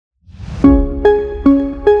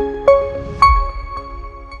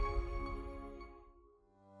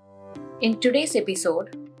In today's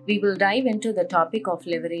episode, we will dive into the topic of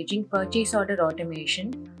leveraging purchase order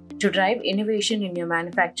automation to drive innovation in your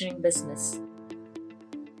manufacturing business.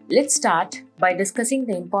 Let's start by discussing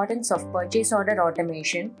the importance of purchase order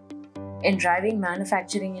automation in driving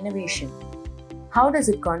manufacturing innovation. How does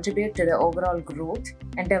it contribute to the overall growth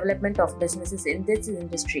and development of businesses in this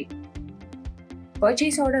industry?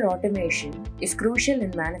 Purchase order automation is crucial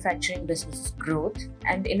in manufacturing business growth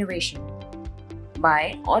and innovation.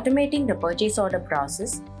 By automating the purchase order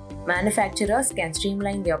process, manufacturers can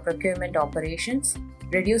streamline their procurement operations,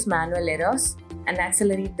 reduce manual errors, and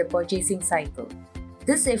accelerate the purchasing cycle.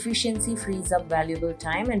 This efficiency frees up valuable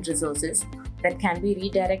time and resources that can be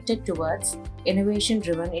redirected towards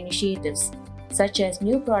innovation-driven initiatives such as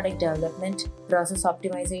new product development, process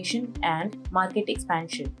optimization, and market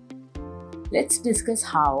expansion. Let's discuss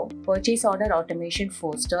how purchase order automation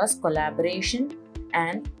fosters collaboration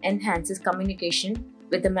and enhances communication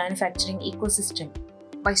with the manufacturing ecosystem.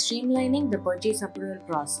 By streamlining the purchase approval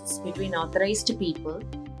process between authorized people,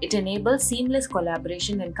 it enables seamless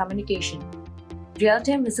collaboration and communication.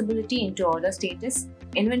 Real-time visibility into order status,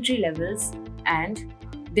 inventory levels, and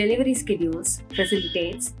delivery schedules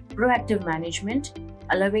facilitates proactive management,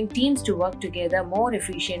 allowing teams to work together more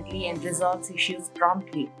efficiently and resolve issues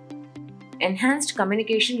promptly. Enhanced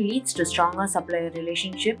communication leads to stronger supplier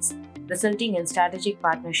relationships, resulting in strategic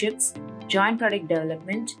partnerships, joint product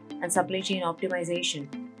development, and supply chain optimization,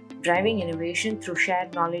 driving innovation through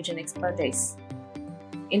shared knowledge and expertise.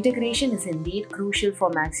 Integration is indeed crucial for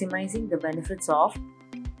maximizing the benefits of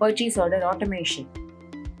purchase order automation.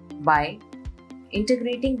 By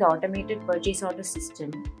integrating the automated purchase order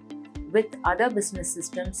system with other business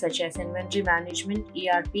systems such as inventory management,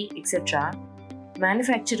 ERP, etc.,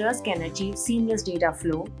 manufacturers can achieve seamless data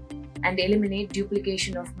flow and eliminate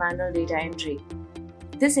duplication of manual data entry.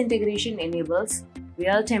 This integration enables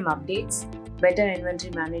real-time updates, better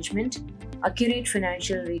inventory management, accurate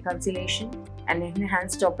financial reconciliation, and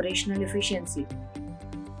enhanced operational efficiency.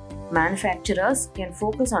 Manufacturers can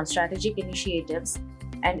focus on strategic initiatives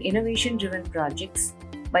and innovation-driven projects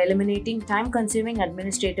by eliminating time-consuming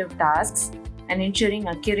administrative tasks and ensuring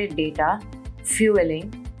accurate data,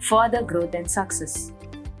 fueling further growth and success.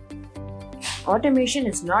 Automation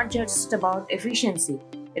is not just about efficiency,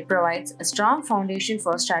 it provides a strong foundation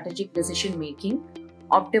for strategic decision making,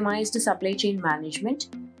 optimized supply chain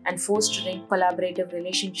management, and fostering collaborative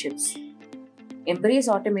relationships. Embrace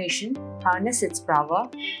automation, harness its power,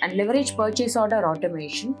 and leverage purchase order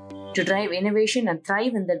automation to drive innovation and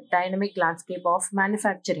thrive in the dynamic landscape of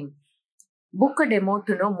manufacturing. Book a demo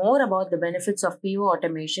to know more about the benefits of PO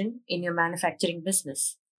automation in your manufacturing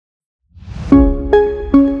business.